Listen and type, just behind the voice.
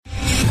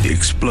The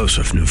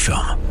explosive new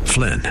film,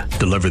 Flynn,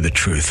 deliver the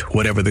truth,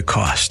 whatever the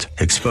cost,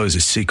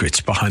 exposes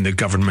secrets behind the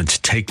government's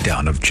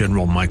takedown of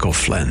General Michael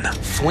Flynn.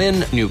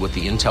 Flynn knew what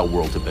the intel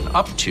world had been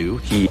up to.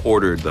 He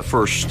ordered the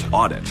first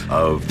audit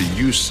of the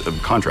use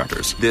of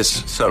contractors.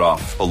 This set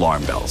off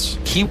alarm bells.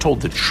 He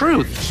told the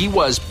truth. He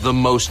was the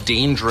most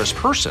dangerous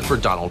person for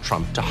Donald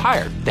Trump to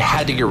hire. They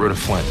had to get rid of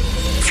Flynn.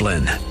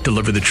 Flynn,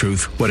 deliver the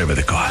truth, whatever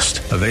the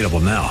cost. Available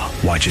now.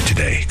 Watch it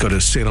today. Go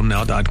to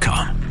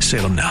salemnow.com.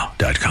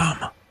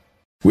 salemnow.com.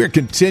 We're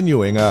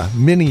continuing a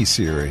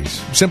mini-series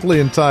simply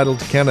entitled,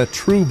 Can a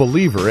True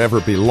Believer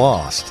Ever Be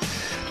Lost?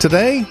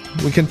 Today,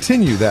 we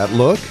continue that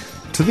look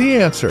to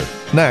the answer,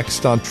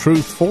 next on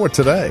Truth for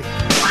Today.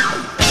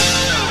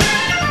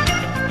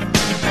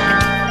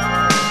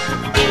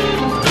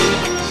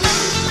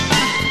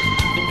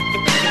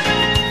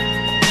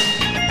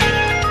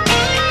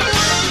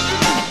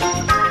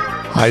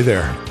 Hi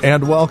there,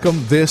 and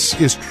welcome. This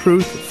is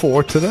Truth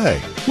for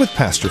Today with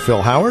Pastor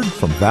Phil Howard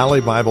from Valley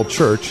Bible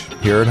Church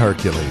here in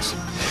Hercules.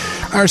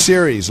 Our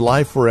series,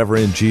 Life Forever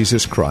in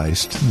Jesus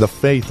Christ, The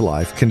Faith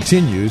Life,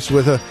 continues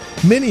with a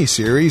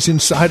mini-series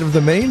inside of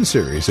the main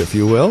series, if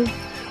you will.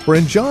 We're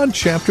in John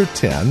chapter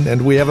 10,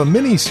 and we have a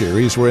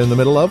mini-series we're in the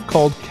middle of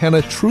called, Can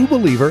a True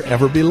Believer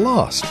Ever Be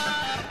Lost?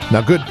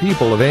 Now, good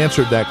people have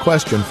answered that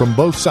question from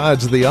both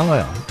sides of the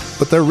aisle,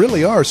 but there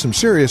really are some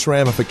serious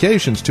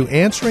ramifications to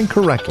answering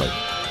correctly.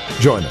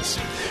 Join us.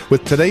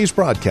 With today's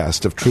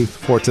broadcast of Truth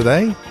for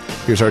Today,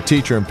 here's our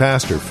teacher and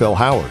pastor, Phil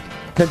Howard.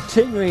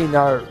 Continuing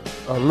our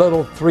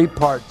little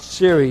three-part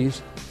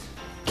series,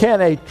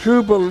 Can a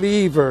True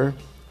Believer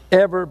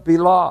Ever Be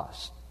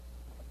Lost?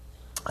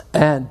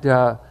 And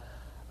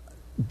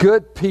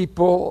good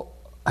people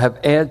have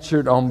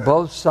answered on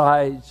both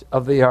sides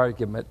of the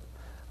argument.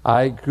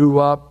 I grew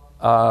up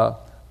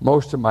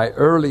most of my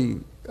early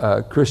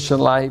Christian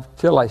life,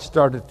 till I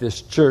started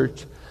this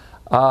church,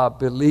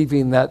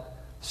 believing that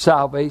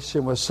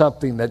salvation was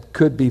something that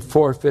could be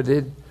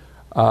forfeited,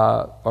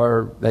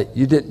 or that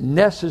you didn't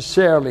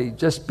necessarily,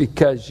 just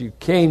because you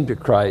came to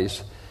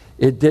Christ,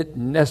 it didn't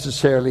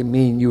necessarily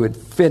mean you would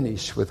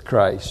finish with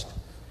Christ.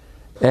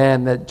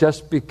 And that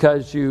just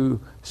because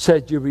you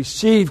said you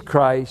received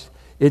Christ,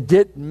 it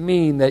didn't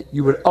mean that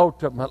you would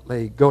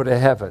ultimately go to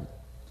heaven.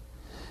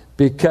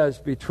 Because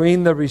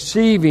between the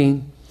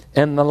receiving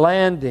and the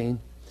landing,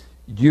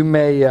 you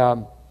may,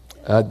 to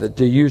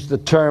use the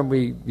term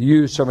we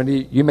use so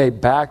many, you may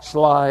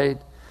backslide,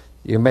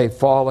 you may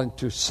fall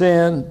into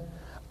sin,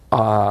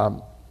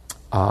 all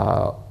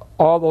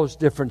those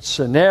different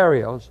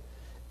scenarios.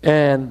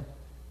 And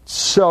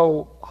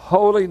so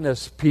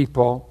holiness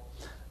people,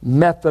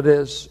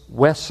 Methodist,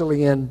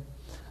 Wesleyan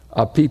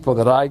people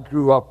that I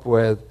grew up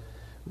with,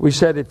 we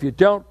said if you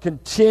don't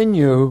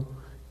continue,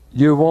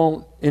 you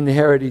won't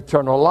inherit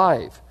eternal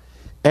life.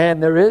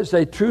 And there is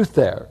a truth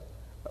there.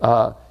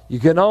 You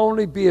can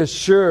only be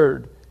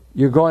assured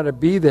you're going to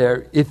be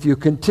there if you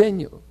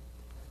continue.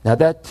 Now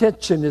that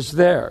tension is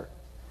there.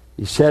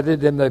 He said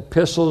it in the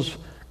epistles,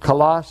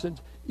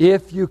 Colossians,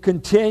 if you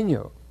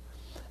continue.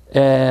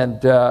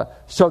 And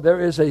so there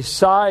is a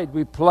side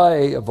we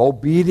play of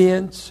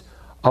obedience,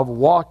 of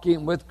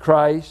walking with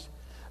Christ.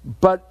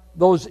 But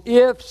those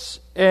ifs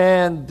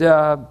and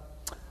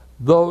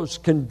those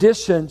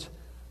conditions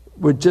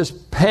would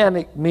just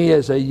panic me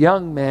as a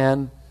young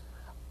man.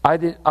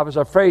 I was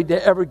afraid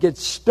to ever get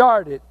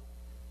started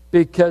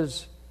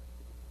because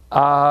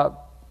the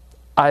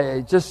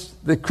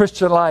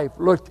Christian life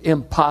looked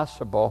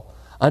impossible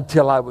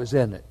until I was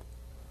in it.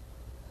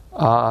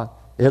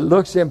 It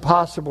looks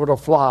impossible to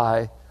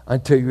fly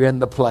until you're in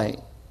the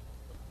plane.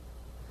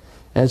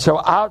 And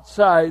so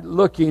outside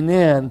looking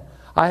in,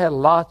 I had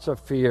lots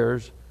of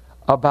fears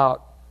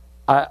about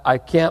I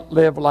can't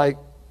live like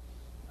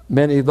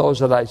many of those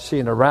that I've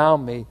seen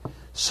around me.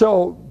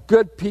 So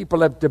good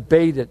people have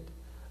debated.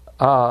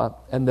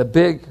 And the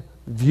big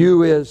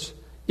view is,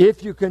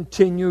 if you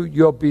continue,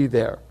 you'll be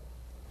there.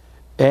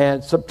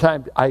 And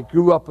sometimes I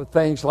grew up with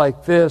things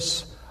like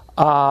this.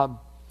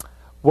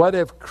 What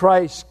if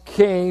Christ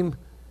came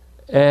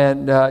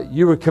and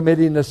you were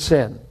committing a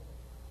sin?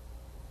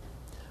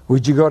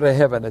 Would you go to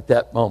heaven at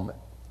that moment?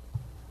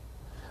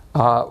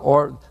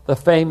 Or the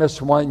famous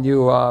one,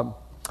 you were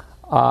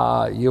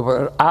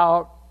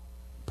out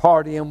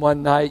partying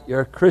one night,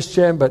 you're a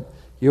Christian, but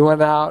you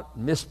went out,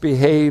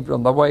 misbehaved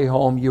on the way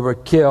home, you were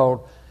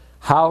killed.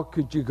 How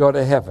could you go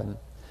to heaven?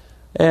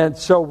 And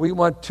so we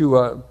want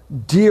to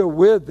deal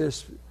with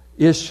this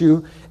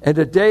issue. And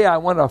today I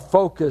want to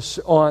focus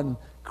on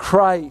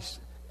Christ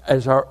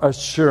as our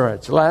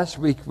assurance. Last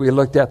week we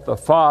looked at the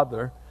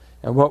Father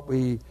and what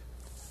we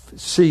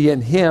see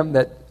in Him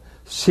that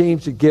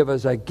seems to give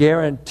us a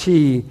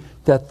guarantee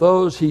that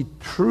those He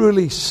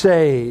truly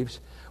saves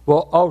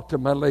will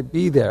ultimately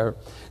be there.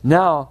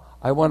 Now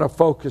I want to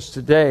focus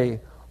today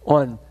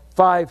on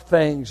 5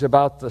 things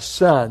about the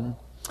Son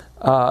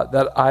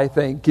that I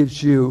think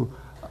gives you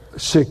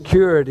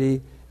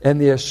security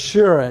and the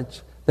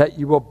assurance that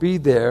you will be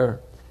there.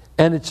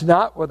 And it's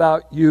not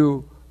without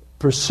you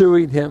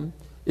pursuing Him.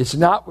 It's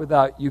not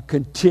without you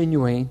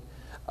continuing.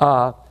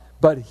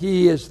 but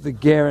He is the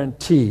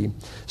guarantee.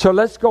 So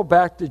let's go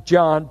back to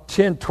John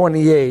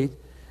 10:28,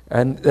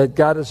 and that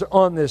got us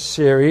on this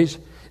series.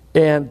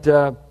 And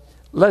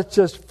let's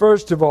just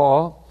first of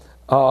all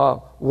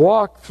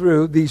walk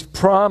through these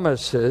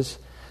promises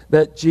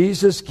that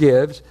Jesus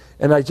gives,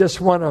 and I just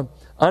want to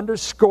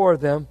underscore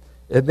them,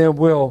 and then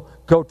we'll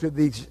go to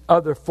these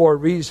other 4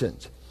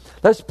 reasons.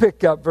 Let's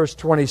pick up verse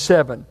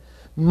 27.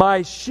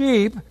 My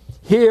sheep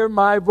hear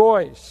my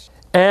voice,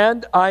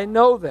 and I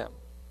know them,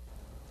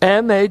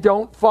 and they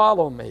don't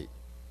follow me.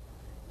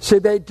 See,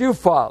 they do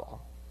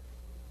follow.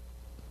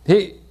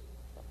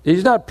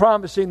 He's not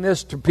promising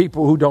this to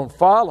people who don't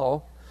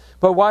follow,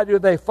 but why do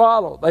they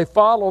follow? They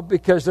follow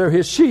because they're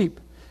His sheep.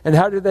 And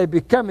how did they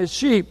become His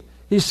sheep?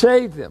 He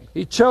saved them.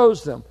 He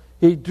chose them.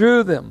 He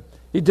drew them.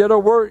 He did a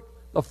work.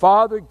 The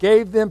Father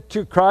gave them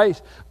to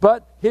Christ.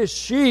 But His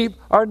sheep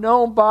are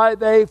known by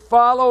they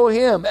follow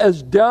Him,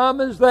 as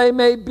dumb as they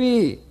may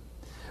be,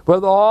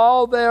 with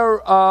all their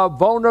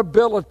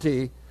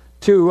vulnerability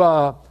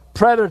to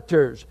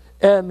predators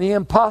and the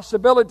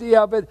impossibility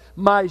of it.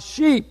 My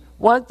sheep,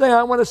 one thing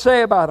I want to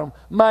say about them,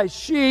 my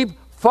sheep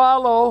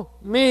follow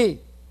me.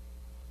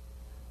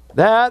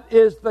 That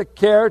is the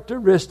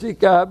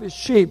characteristic of His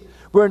sheep.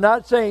 We're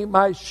not saying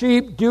my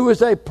sheep do as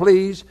they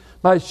please.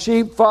 My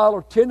sheep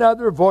follow 10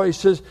 other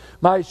voices.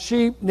 My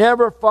sheep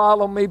never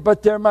follow me,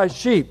 but they're my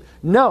sheep.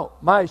 No,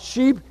 my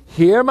sheep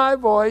hear my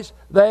voice.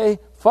 They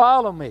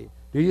follow me.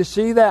 Do you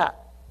see that?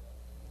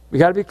 We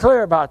got to be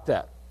clear about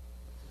that.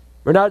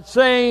 We're not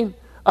saying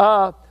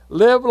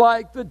live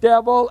like the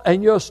devil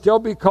and you'll still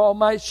be called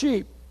my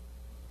sheep.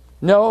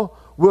 No,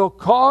 we'll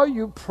call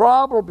you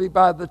probably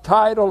by the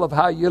title of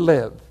how you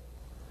live.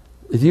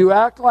 If you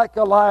act like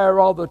a liar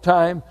all the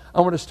time,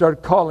 I'm going to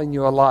start calling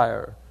you a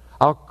liar.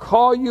 I'll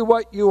call you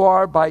what you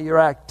are by your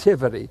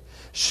activity.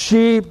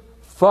 Sheep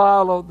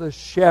follow the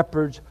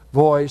shepherd's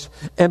voice.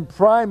 And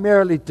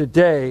primarily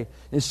today,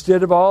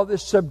 instead of all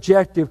this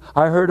subjective,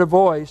 I heard a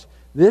voice,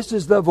 this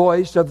is the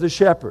voice of the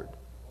shepherd.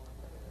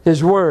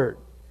 His word.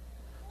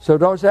 So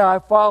don't say, I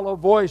follow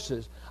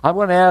voices. I'm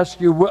going to ask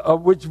you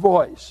which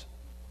voice.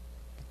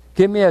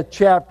 Give me a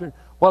chapter.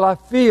 Well, I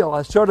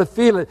sort of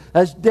feel it.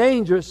 That's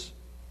dangerous.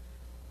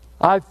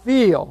 I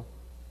feel.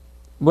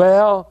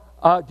 Well,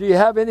 do you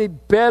have any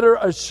better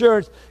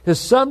assurance? Because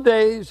some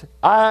days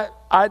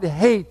I'd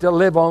hate to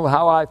live on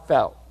how I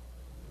felt.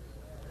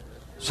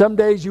 Some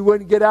days you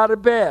wouldn't get out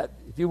of bed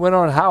if you went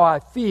on how I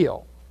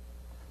feel.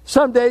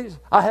 Some days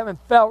I haven't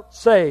felt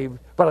saved,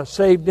 but I'm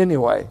saved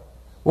anyway.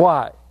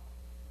 Why?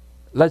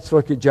 Let's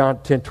look at John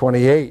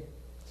 10:28.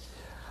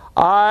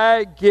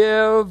 I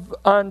give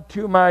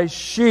unto my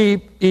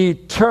sheep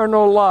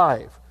eternal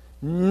life.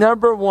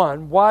 Number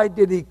one, why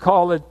did He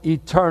call it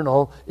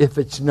eternal if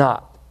it's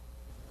not?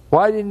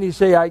 Why didn't He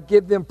say, I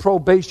give them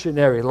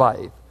probationary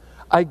life?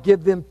 I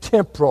give them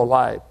temporal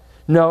life.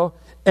 No.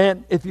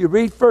 And if you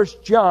read 1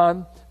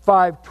 John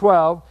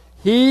 5:12,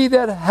 he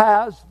that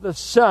has the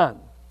Son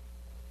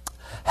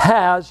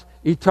has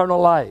eternal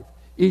life.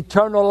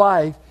 Eternal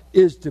life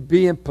is to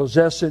be in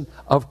possession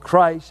of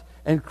Christ,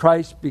 and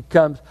Christ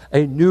becomes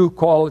a new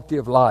quality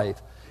of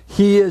life.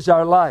 He is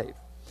our life.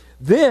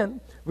 Then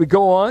we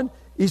go on.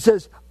 He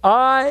says,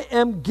 I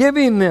am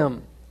giving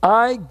them.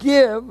 I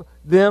give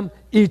them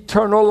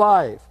eternal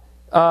life.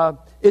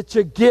 It's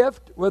a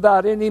gift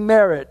without any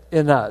merit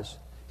in us.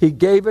 He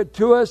gave it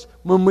to us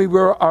when we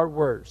were our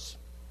worst.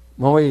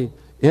 When we,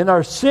 in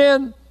our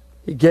sin,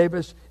 He gave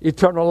us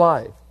eternal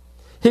life.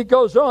 He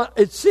goes on.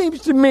 It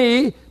seems to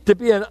me to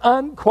be an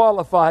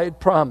unqualified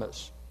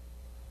promise.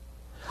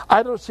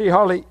 I don't see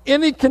hardly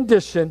any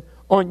condition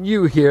on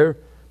you here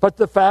but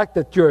the fact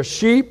that you're a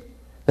sheep,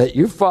 that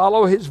you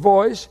follow His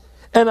voice,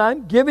 and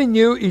I'm giving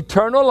you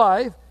eternal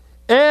life,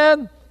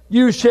 and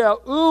you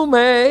shall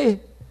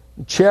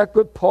check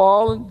with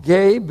Paul and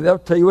Gabe, they'll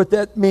tell you what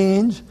that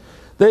means.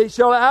 They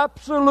shall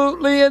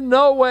absolutely in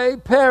no way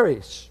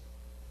perish.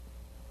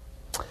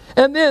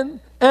 And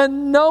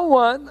no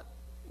one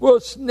will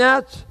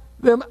snatch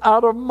them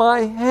out of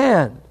my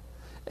hand.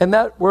 And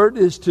that word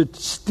is to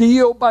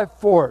steal by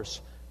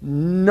force.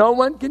 No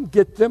one can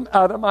get them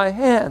out of my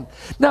hand.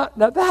 Now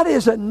that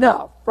is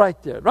enough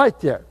right there.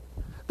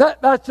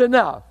 That's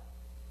enough.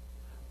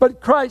 But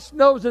Christ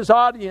knows His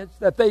audience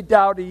that they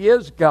doubt He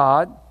is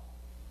God.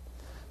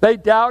 They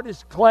doubt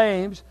His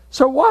claims.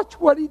 So watch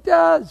what He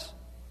does.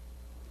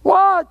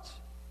 Watch.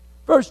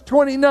 Verse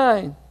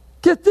 29.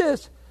 Get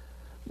this.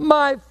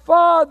 My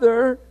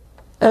Father,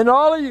 and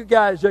all of you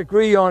guys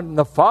agree on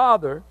the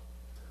Father,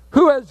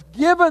 who has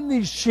given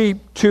these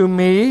sheep to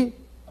me,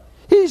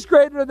 He's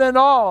greater than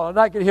all. And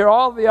I can hear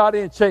all the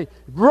audience say,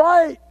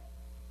 right.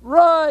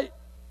 All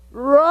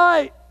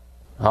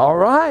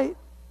right.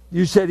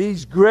 You said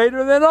He's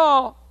greater than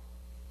all.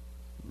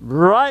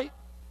 Right.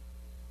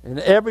 And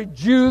every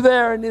Jew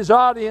there in His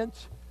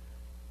audience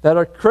that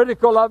are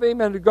critical of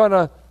Him and are going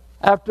to,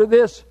 after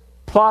this,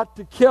 plot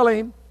to kill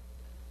Him.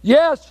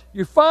 Yes,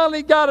 you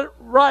finally got it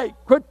right.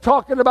 Quit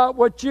talking about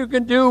what you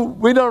can do.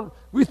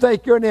 We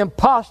think you're an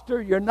imposter.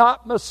 You're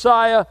not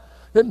Messiah.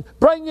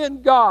 Bring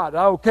in God.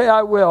 Okay,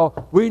 I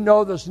will. We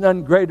know there's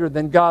none greater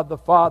than God the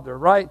Father,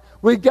 right?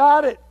 We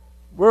got it.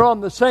 We're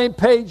on the same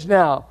page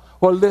now.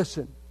 Well,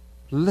 listen.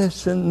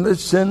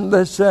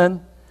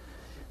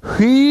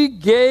 He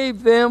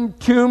gave them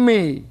to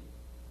me.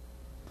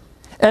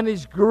 And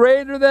He's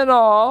greater than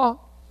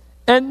all.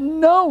 And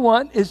no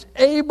one is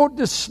able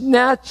to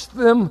snatch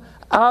them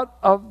out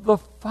of the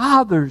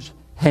Father's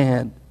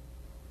hand.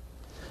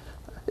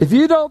 If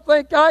you don't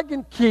think I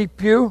can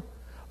keep you,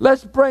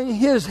 let's bring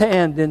His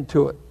hand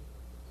into it.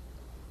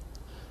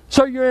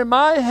 So you're in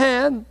my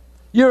hand,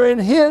 you're in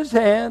His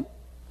hand.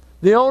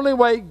 The only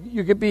way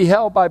you can be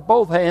held by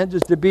both hands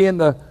is to be in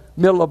the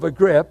middle of a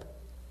grip.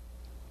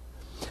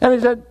 And He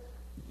said,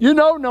 you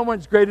know no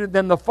one's greater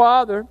than the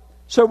Father.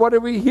 So what do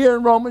we hear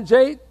in Romans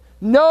 8?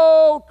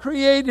 No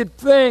created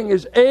thing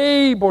is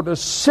able to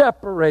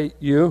separate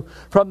you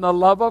from the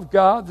love of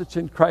God that's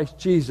in Christ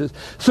Jesus.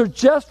 So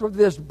just with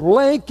this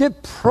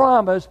blanket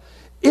promise,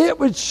 it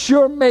would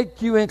sure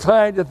make you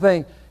inclined to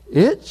think,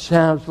 it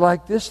sounds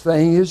like this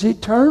thing is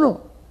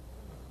eternal.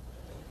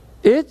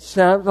 It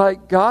sounds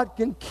like God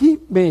can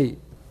keep me.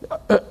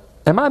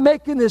 Am I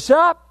making this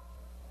up?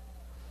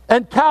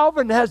 And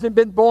Calvin hasn't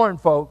been born,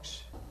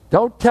 folks.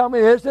 Don't tell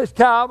me this is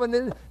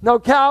Calvin. No,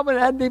 Calvin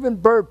hadn't even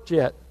burped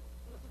yet.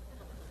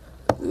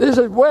 This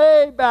is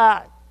way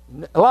back.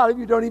 A lot of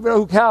you don't even know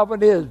who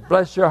Calvin is.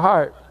 Bless your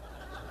heart.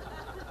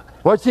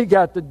 What's he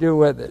got to do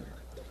with it?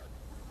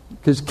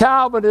 Because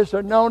Calvinists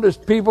are known as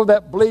people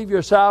that believe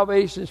your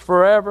salvation is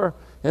forever.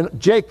 And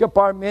Jacob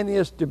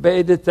Arminius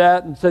debated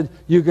that and said,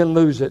 you can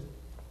lose it.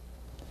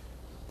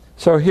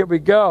 So here we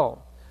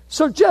go.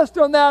 So just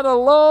on that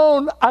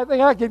alone, I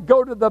think I could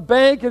go to the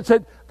bank and say,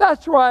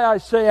 that's why I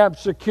say I'm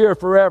secure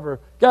forever.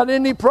 Got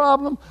any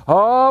problem?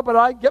 Oh, but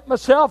I get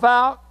myself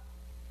out.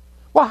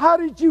 Well, how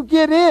did you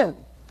get in?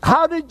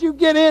 How did you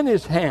get in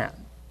His hand?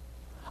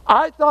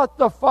 I thought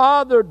the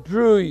Father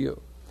drew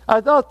you. I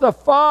thought the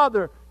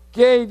Father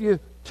gave you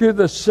to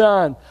the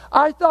Son.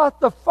 I thought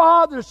the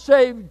Father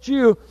saved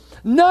you.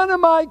 None of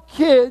my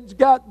kids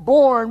got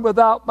born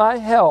without my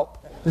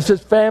help. This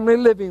is Family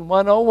Living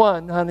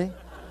 101, honey.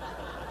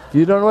 If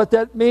you don't know what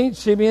that means,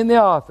 see me in the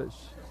office.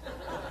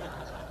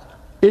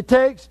 It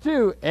takes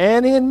two,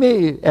 Annie and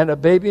me, and a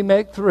baby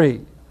make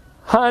three.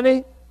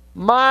 Honey,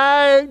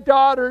 my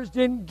daughters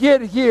didn't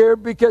get here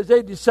because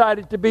they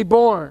decided to be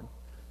born.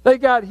 They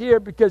got here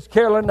because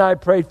Carolyn and I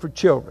prayed for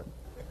children.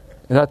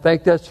 And I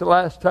think that's the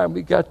last time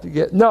we got to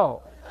get...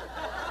 No.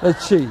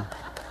 Let's see.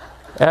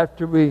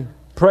 After we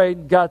prayed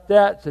and got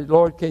that, said,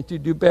 Lord, can't you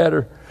do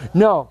better?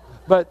 No.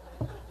 But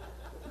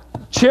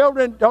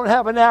children don't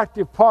have an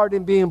active part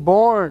in being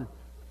born.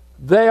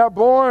 They are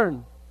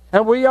born.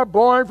 And we are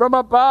born from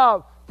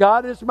above.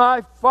 God is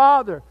my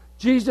Father.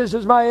 Jesus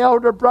is my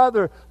elder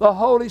brother. The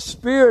Holy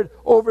Spirit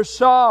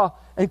oversaw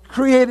and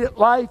created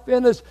life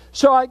in us.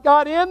 So I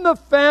got in the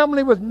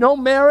family with no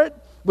merit,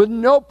 with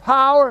no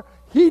power.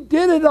 He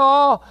did it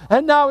all.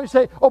 And now we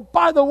say, oh,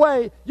 by the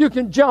way, you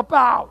can jump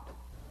out.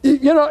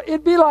 You know,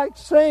 it'd be like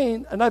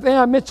saying, and I think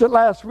I mentioned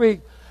last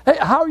week, hey,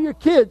 how are your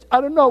kids?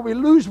 I don't know. We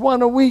lose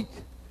one a week.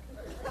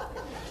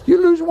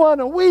 You lose one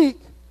a week?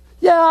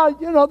 Yeah,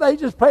 you know, they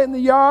just play in the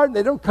yard and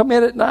they don't come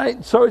in at night.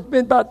 And so it's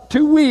been about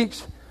 2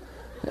 weeks.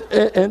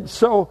 And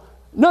so,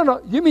 no,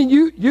 you mean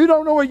you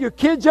don't know where your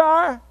kids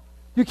are?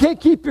 You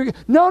can't keep your...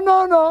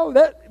 No.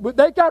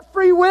 They got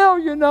free will,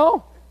 you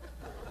know.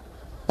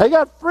 They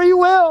got free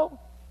will.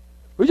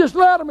 We just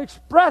let them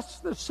express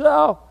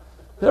themselves.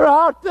 They're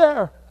out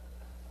there.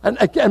 And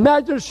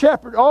imagine a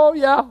shepherd. Oh,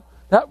 yeah,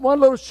 that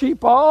one little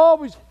sheep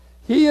always...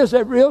 He is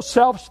a real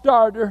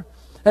self-starter.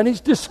 And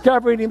he's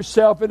discovering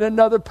himself in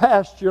another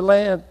pasture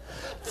land.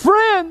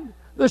 Friend,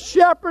 the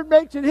shepherd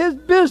makes it his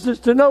business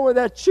to know where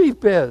that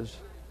sheep is.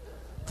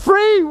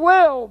 Free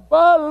will,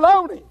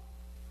 baloney.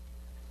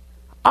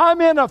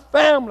 I'm in a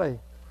family.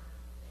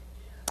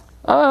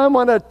 I'm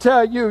going to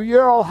tell you,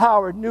 Earl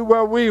Howard knew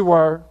where we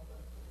were.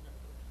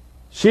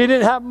 She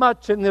didn't have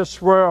much in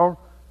this world,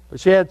 but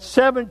she had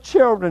 7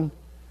 children,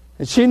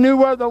 and she knew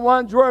where the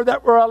ones were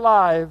that were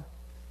alive.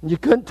 And you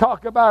couldn't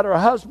talk about her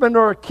husband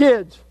or her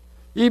kids,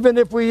 even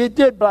if we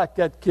did black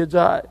that kid's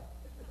eye.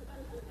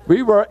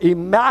 We were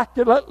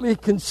immaculately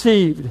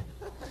conceived.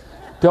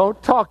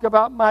 Don't talk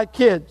about my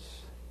kids.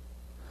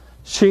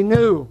 She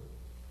knew.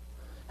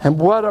 And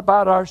what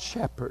about our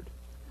shepherd?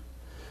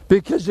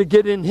 Because to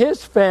get in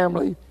his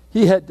family,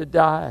 he had to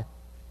die.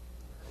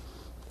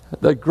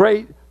 The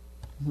great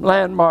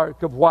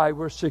landmark of why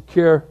we're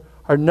secure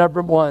are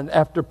number one,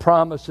 after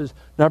promises,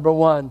 number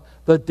one,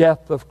 the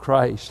death of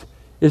Christ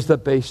is the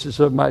basis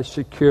of my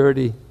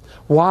security.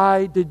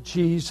 Why did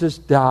Jesus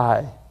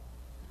die?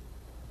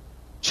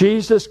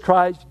 Jesus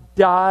Christ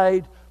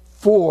died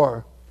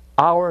for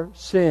our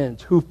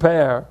sins,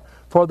 huper,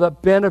 for the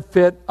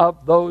benefit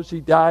of those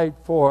he died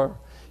for.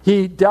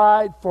 He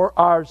died for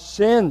our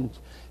sins.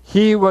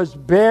 He was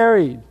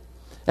buried.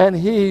 And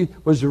he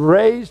was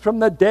raised from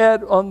the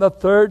dead on the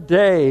third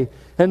day.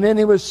 And then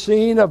he was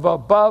seen of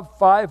above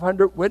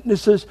 500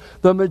 witnesses,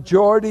 the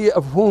majority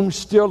of whom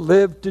still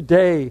live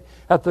today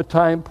at the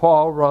time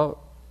Paul wrote.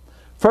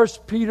 1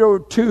 Peter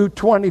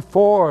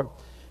 2:24,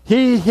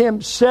 he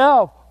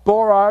himself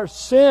bore our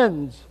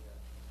sins.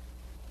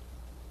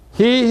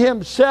 He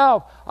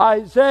himself,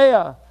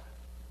 Isaiah,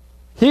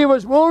 he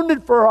was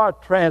wounded for our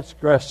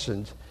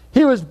transgressions.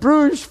 He was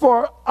bruised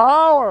for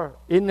our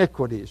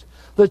iniquities.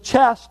 The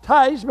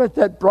chastisement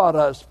that brought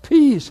us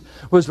peace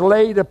was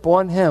laid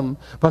upon him.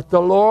 But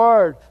the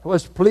Lord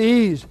was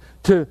pleased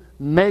to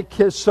make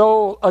his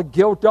soul a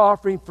guilt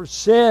offering for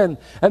sin,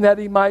 and that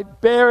he might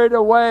bear it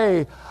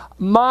away.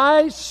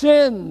 My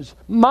sins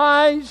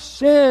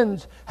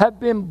have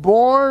been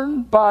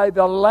borne by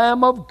the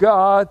Lamb of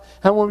God.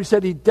 And when we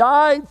said he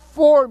died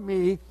for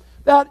me,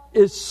 that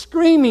is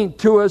screaming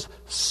to us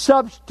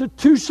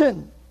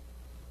substitution.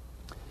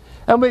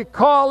 And we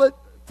call it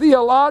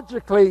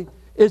theologically,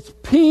 it's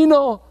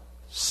penal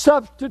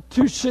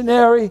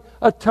substitutionary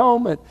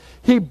atonement.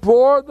 He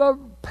bore the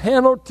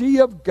penalty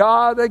of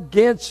God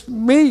against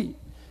me.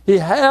 He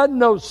had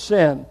no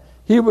sin.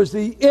 He was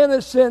the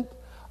innocent,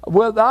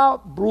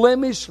 without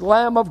blemish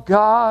Lamb of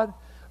God.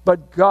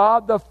 But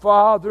God the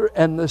Father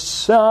and the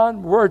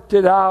Son worked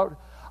it out.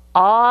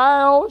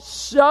 I'll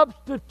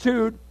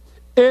substitute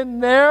in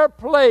their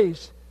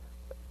place,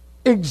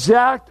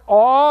 exact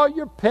all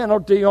your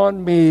penalty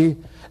on me,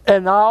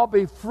 and I'll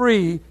be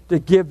free to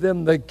give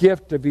them the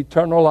gift of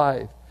eternal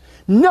life.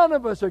 None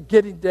of us are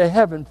getting to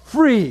heaven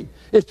free.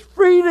 It's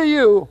free to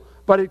you,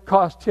 but it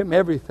cost him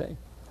everything.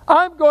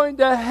 I'm going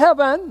to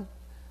heaven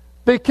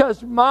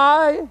because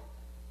my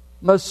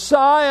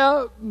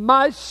Messiah,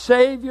 my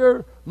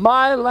Savior,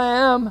 my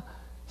Lamb,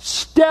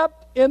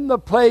 stepped in the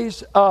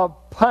place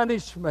of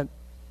punishment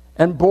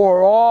and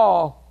bore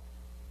all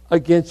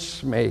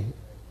against me.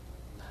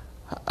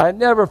 I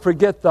never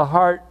forget the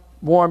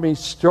heartwarming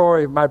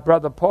story of my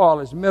brother Paul.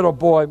 His middle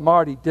boy,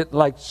 Marty, didn't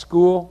like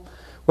school,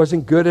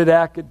 wasn't good at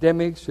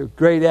academics, a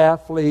great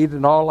athlete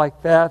and all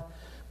like that.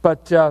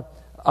 But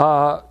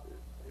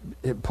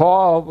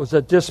Paul was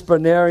a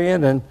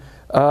disciplinarian, and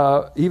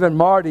even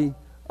Marty,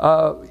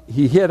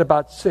 he hit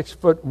about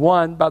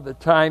 6'1" by the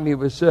time he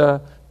was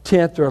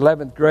 10th or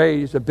 11th grade.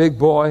 He's a big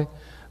boy.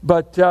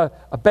 But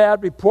a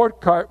bad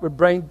report card would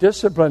bring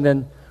discipline,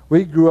 and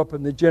we grew up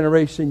in the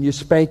generation you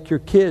spank your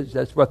kids.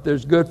 That's what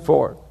there's good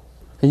for.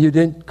 And you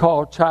didn't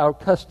call child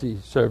custody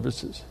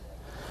services.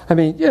 I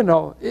mean, you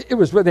know, it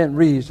was within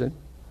reason,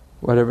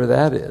 whatever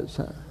that is.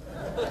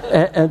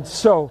 And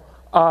so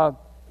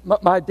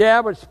my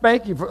dad would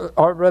spank you,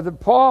 or rather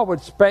Paul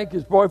would spank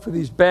his boy for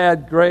these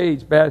bad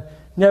grades.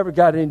 Never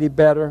got any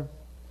better.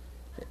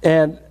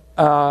 And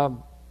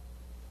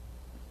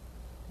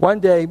one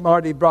day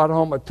Marty brought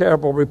home a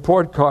terrible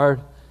report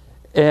card,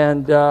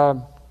 and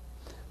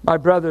my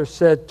brother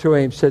said to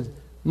him,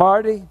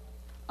 Marty,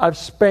 I've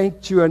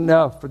spanked you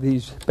enough for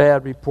these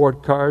bad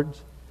report cards.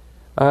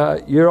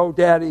 Your old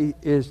daddy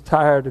is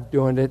tired of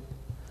doing it.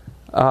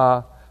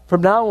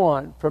 From now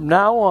on,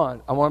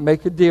 I want to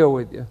make a deal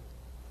with you.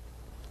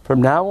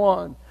 From now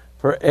on,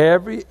 for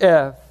every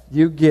F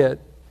you get,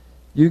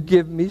 you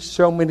give me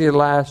so many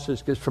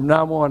lashes, because from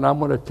now on, I'm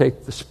going to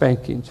take the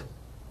spankings.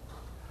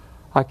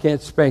 I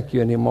can't spank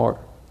you anymore.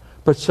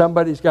 But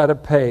somebody's got to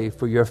pay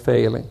for your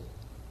failing.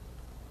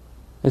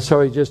 And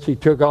so he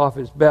took off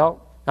his belt.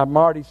 Now,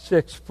 Marty's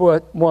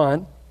 6'1",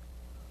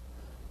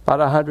 about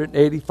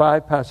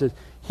 185 pounds. Says,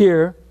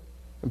 here.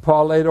 And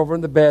Paul laid over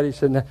in the bed. He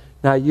said,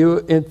 now you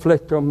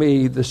inflict on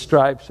me the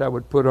stripes I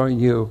would put on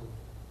you.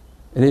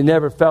 And he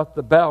never felt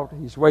the belt.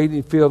 He's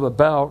waiting to feel the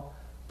belt.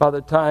 By the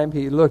time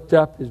he looked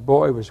up, his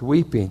boy was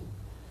weeping.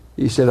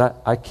 He said,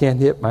 I can't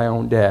hit my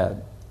own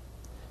dad.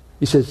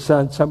 He said,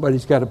 son,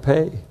 somebody's got to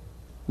pay.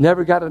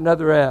 Never got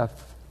another F.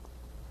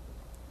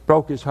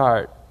 Broke his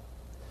heart.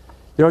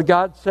 You know what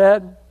God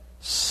said?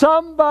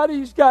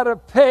 Somebody's got to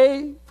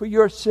pay for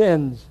your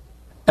sins.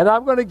 And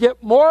I'm going to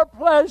get more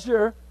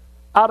pleasure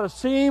out of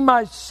seeing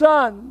my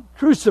son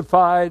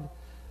crucified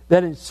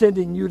than in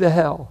sending you to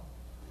hell.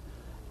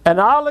 And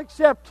I'll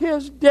accept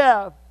his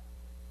death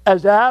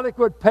as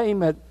adequate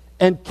payment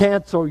and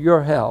cancel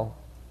your hell.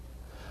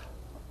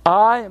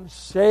 I am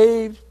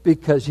saved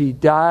because he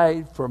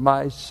died for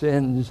my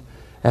sins,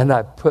 and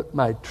I put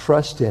my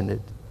trust in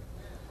it.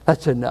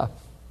 That's enough.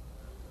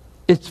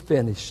 It's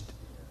finished.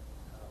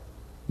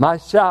 My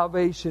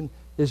salvation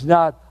is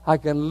not, I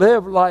can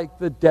live like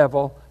the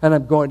devil and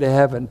I'm going to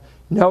heaven.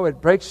 No,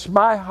 it breaks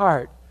my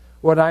heart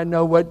when I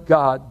know what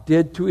God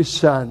did to his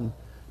son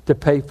to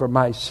pay for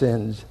my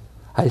sins.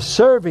 I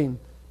serve him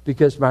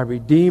because my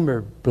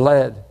Redeemer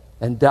bled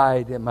and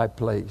died in my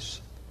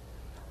place.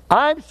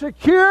 I'm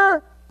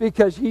secure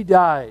because he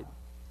died.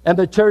 And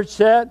the church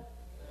said,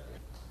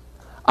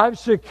 I'm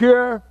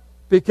secure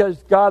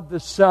because God the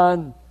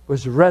Son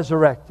was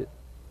resurrected.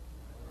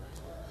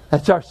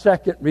 That's our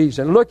second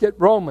reason. Look at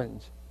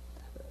Romans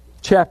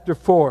chapter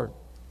 4.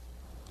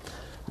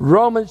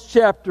 Romans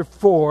chapter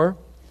 4,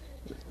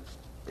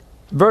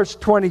 verse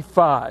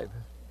 25.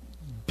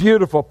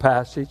 beautiful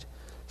passage.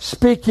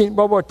 Speaking,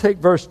 well, we'll take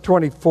verse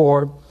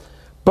 24.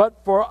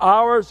 But for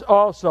ours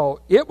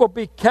also, it will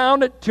be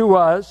counted to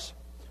us,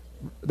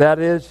 that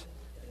is,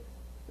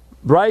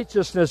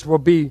 righteousness will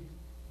be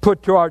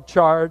put to our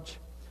charge,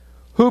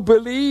 who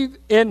believe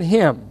in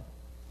him,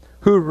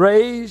 who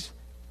raised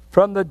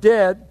from the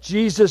dead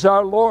Jesus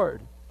our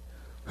Lord,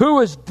 who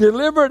was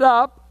delivered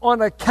up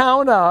on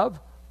account of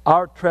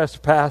our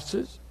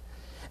trespasses,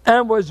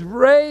 and was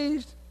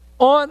raised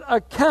on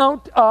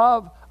account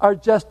of our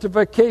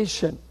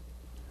justification.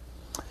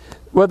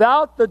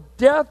 Without the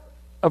death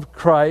of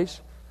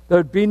Christ, there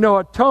would be no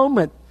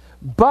atonement.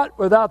 But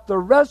without the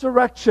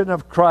resurrection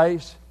of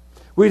Christ,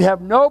 we'd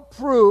have no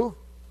proof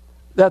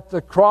that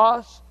the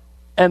cross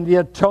and the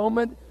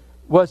atonement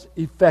was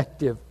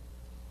effective.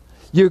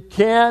 You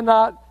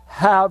cannot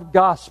have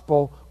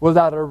gospel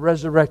without a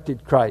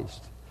resurrected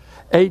Christ.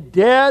 A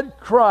dead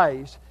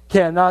Christ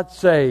cannot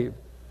save.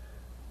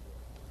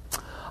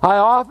 I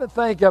often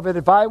think of it,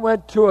 if I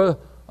went to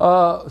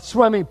a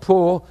swimming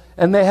pool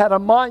and they had a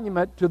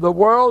monument to the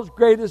world's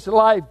greatest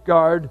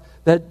lifeguard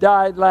that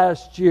died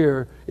last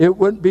year, it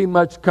wouldn't be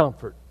much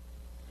comfort.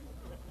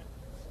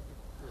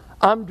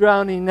 I'm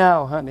drowning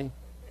now, honey.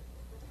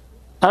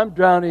 I'm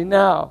drowning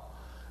now.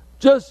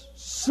 Just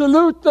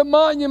salute the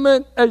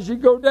monument as you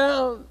go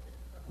down.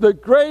 The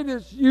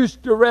greatest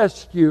used to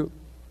rescue,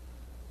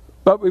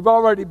 but we've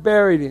already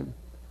buried him.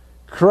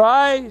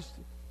 Christ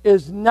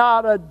is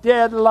not a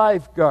dead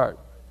lifeguard.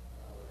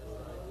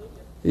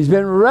 He's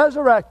been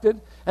resurrected,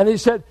 and he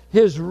said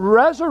his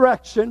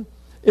resurrection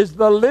is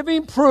the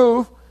living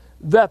proof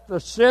that the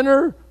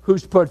sinner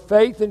who's put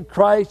faith in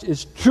Christ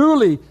is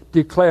truly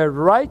declared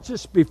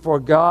righteous before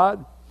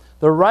God.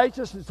 The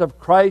righteousness of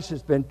Christ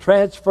has been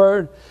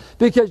transferred,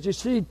 because you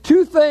see,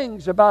 two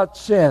things about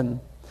sin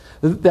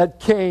that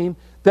came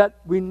that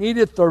we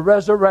needed the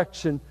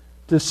resurrection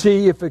to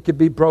see if it could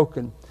be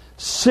broken.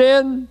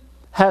 Sin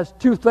has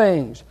two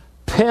things: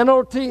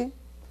 penalty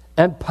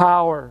and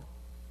power.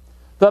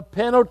 The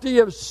penalty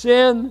of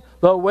sin,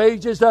 the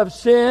wages of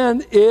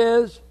sin,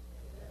 is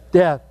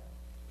death.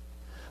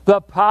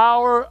 The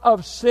power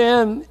of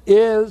sin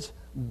is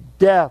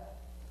death.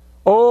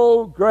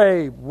 O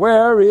grave,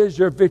 where is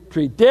your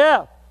victory?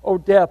 Death, O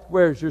death,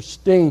 where's your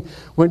sting?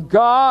 When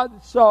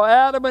God saw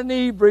Adam and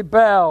Eve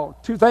rebel,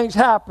 two things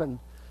happened.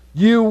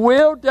 You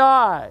will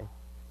die.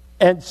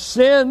 And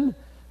sin,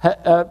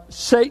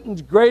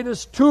 Satan's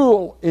greatest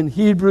tool in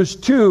Hebrews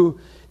 2,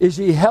 is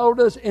he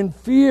held us in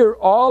fear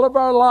all of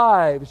our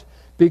lives,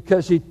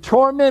 because he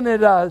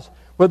tormented us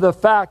with the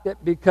fact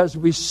that because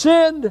we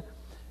sinned,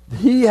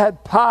 he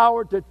had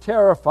power to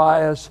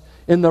terrify us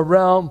in the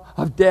realm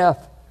of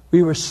death.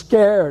 We were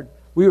scared.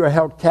 We were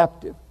held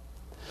captive.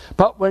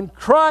 But when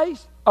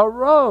Christ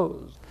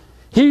arose,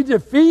 he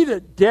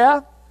defeated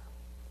death,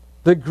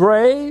 the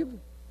grave,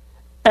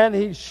 and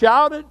he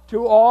shouted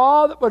to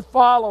all that would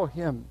follow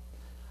him,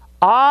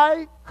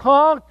 I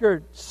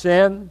conquered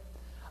sin.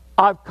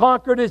 I've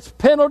conquered its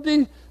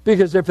penalty,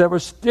 because if there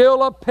was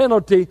still a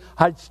penalty,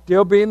 I'd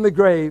still be in the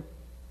grave.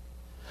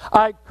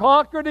 I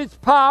conquered its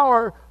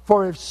power,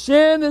 for if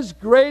sin is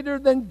greater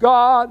than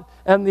God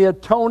and the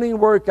atoning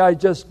work I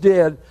just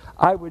did,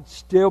 I would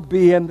still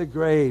be in the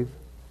grave.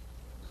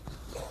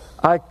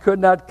 I could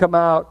not come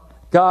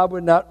out. God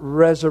would not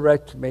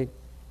resurrect me.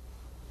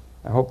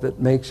 I hope that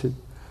makes it.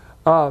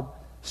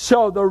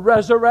 So the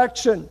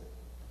resurrection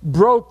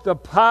broke the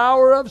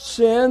power of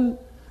sin,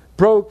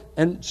 broke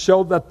and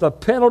showed that the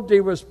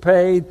penalty was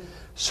paid.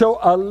 So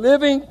a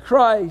living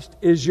Christ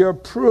is your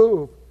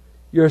proof.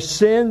 Your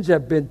sins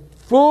have been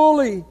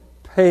fully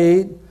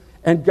paid,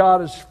 and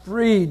God is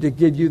free to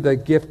give you the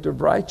gift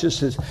of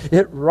righteousness.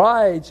 It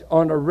rides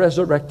on a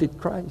resurrected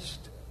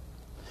Christ.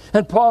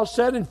 And Paul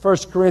said in 1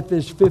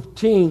 Corinthians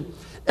 15,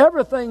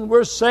 everything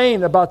we're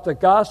saying about the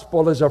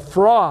gospel is a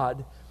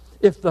fraud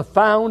if the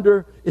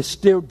founder is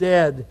still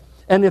dead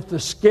and if the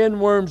skin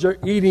worms are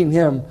eating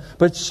him.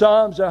 But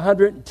Psalms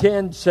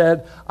 110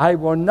 said, I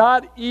will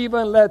not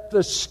even let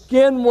the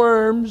skin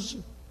worms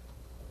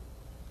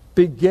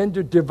begin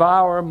to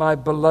devour my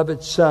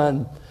beloved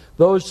Son.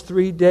 Those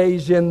 3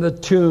 days in the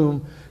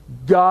tomb,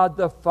 God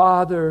the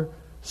Father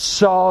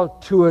saw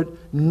to it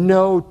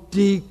no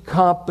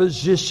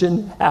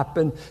decomposition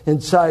happened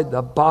inside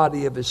the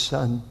body of his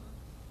Son.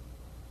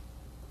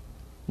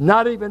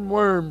 Not even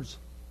worms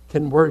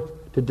can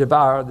work to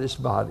devour this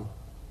body.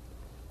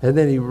 And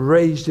then he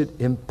raised it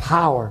in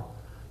power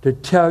to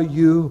tell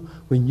you,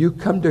 when you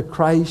come to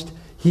Christ,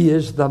 he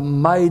is the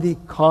mighty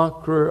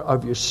conqueror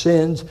of your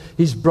sins.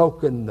 He's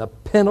broken the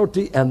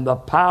penalty and the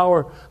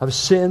power of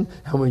sin.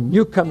 And when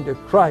you come to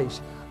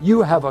Christ,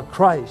 you have a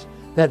Christ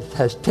that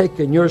has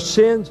taken your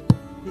sins.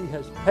 He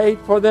has paid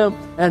for them,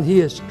 and he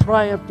has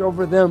triumphed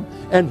over them,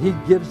 and he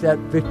gives that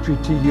victory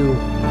to you.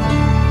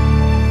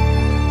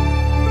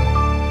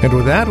 And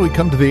with that, we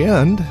come to the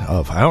end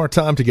of our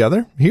time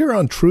together here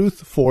on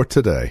Truth for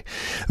Today,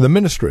 the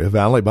ministry of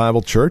Valley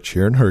Bible Church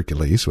here in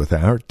Hercules, with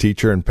our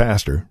teacher and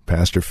pastor,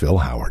 Pastor Phil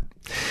Howard.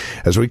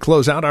 As we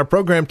close out our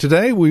program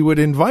today, we would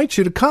invite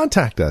you to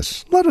contact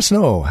us. Let us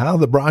know how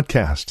the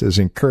broadcast has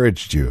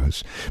encouraged you,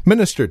 has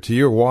ministered to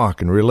your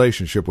walk and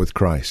relationship with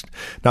Christ.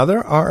 Now,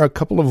 there are a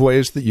couple of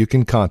ways that you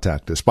can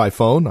contact us. By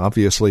phone,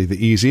 obviously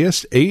the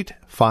easiest,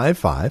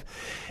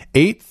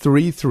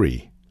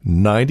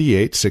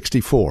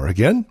 855-833-9864.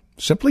 Again,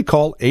 simply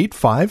call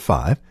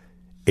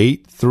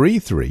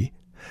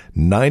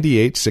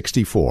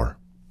 855-833-9864.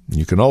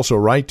 You can also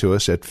write to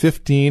us at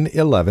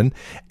 1511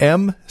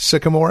 M.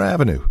 Sycamore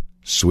Avenue,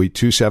 Suite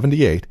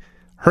 278,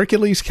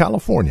 Hercules,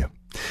 California.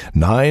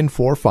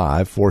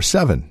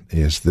 94547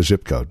 is the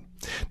zip code.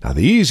 Now,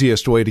 the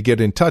easiest way to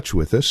get in touch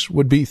with us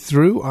would be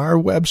through our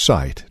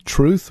website,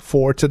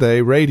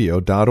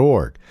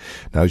 truthfortodayradio.org.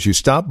 Now, as you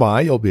stop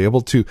by, you'll be able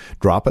to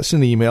drop us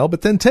an email,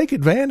 but then take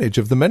advantage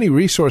of the many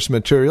resource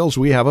materials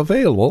we have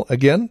available.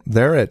 Again,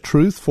 they're at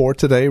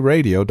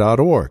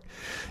truthfortodayradio.org.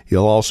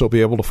 You'll also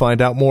be able to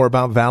find out more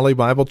about Valley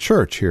Bible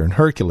Church here in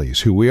Hercules,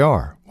 who we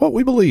are, what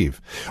we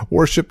believe,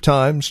 worship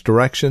times,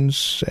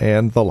 directions,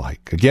 and the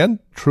like. Again,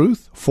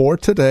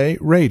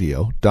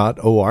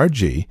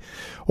 truthfortodayradio.org,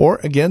 or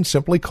again,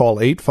 simply call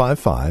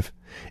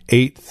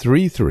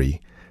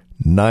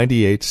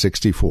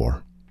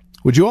 855-833-9864.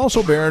 Would you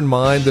also bear in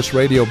mind this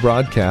radio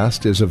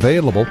broadcast is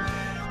available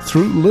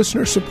through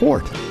listener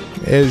support?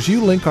 As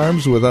you link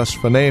arms with us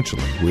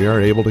financially, we are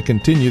able to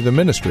continue the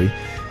ministry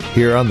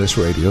here on this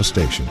radio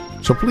station.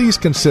 So please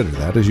consider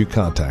that as you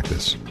contact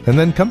us. And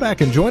then come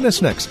back and join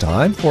us next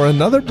time for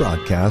another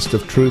broadcast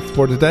of Truth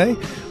for Today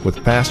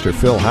with Pastor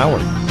Phil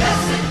Howard.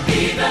 Blessed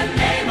be the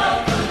name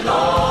of the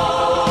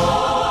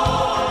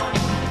Lord.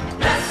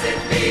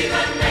 Blessed be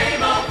the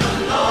name of the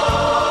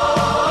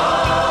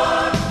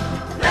Lord.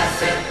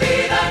 Blessed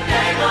be the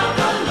name of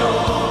the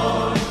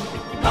Lord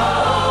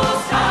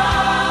Most High.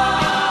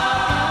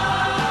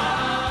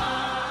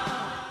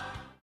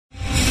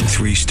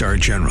 3-star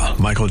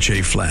General Michael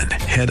J. Flynn,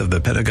 head of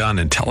the Pentagon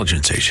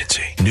Intelligence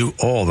Agency, knew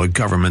all the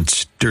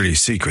government's dirty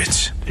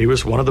secrets. He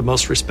was one of the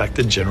most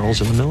respected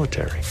generals in the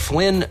military.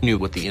 Flynn knew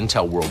what the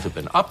intel world had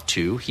been up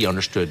to. He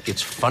understood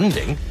its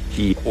funding.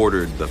 He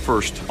ordered the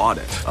first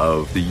audit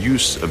of the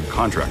use of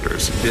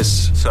contractors.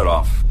 This set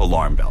off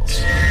alarm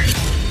bells.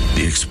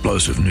 The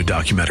explosive new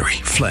documentary,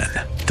 Flynn,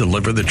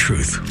 Deliver the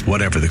Truth,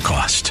 Whatever the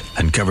Cost,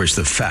 uncovers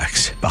the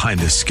facts behind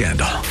this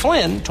scandal.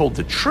 Flynn told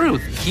the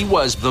truth. He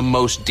was the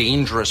most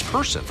dangerous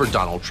person for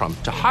Donald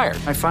Trump to hire.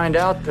 I find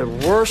out the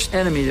worst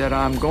enemy that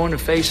I'm going to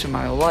face in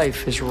my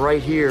life is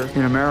right here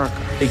in America.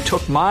 They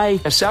took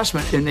my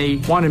assessment and they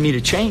wanted me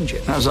to change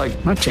it. And I was like,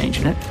 I'm not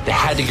changing it. They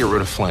had to get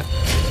rid of Flynn.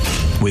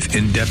 With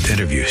in-depth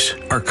interviews,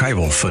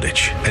 archival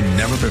footage, and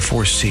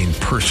never-before-seen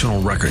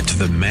personal records of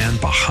the man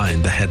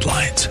behind the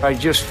headlines. I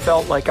just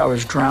felt like I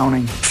was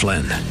drowning.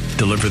 Flynn,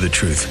 Deliver the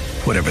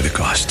Truth, Whatever the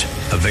Cost.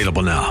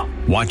 Available now.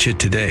 Watch it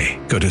today.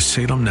 Go to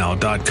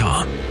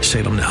salemnow.com.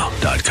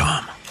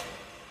 salemnow.com.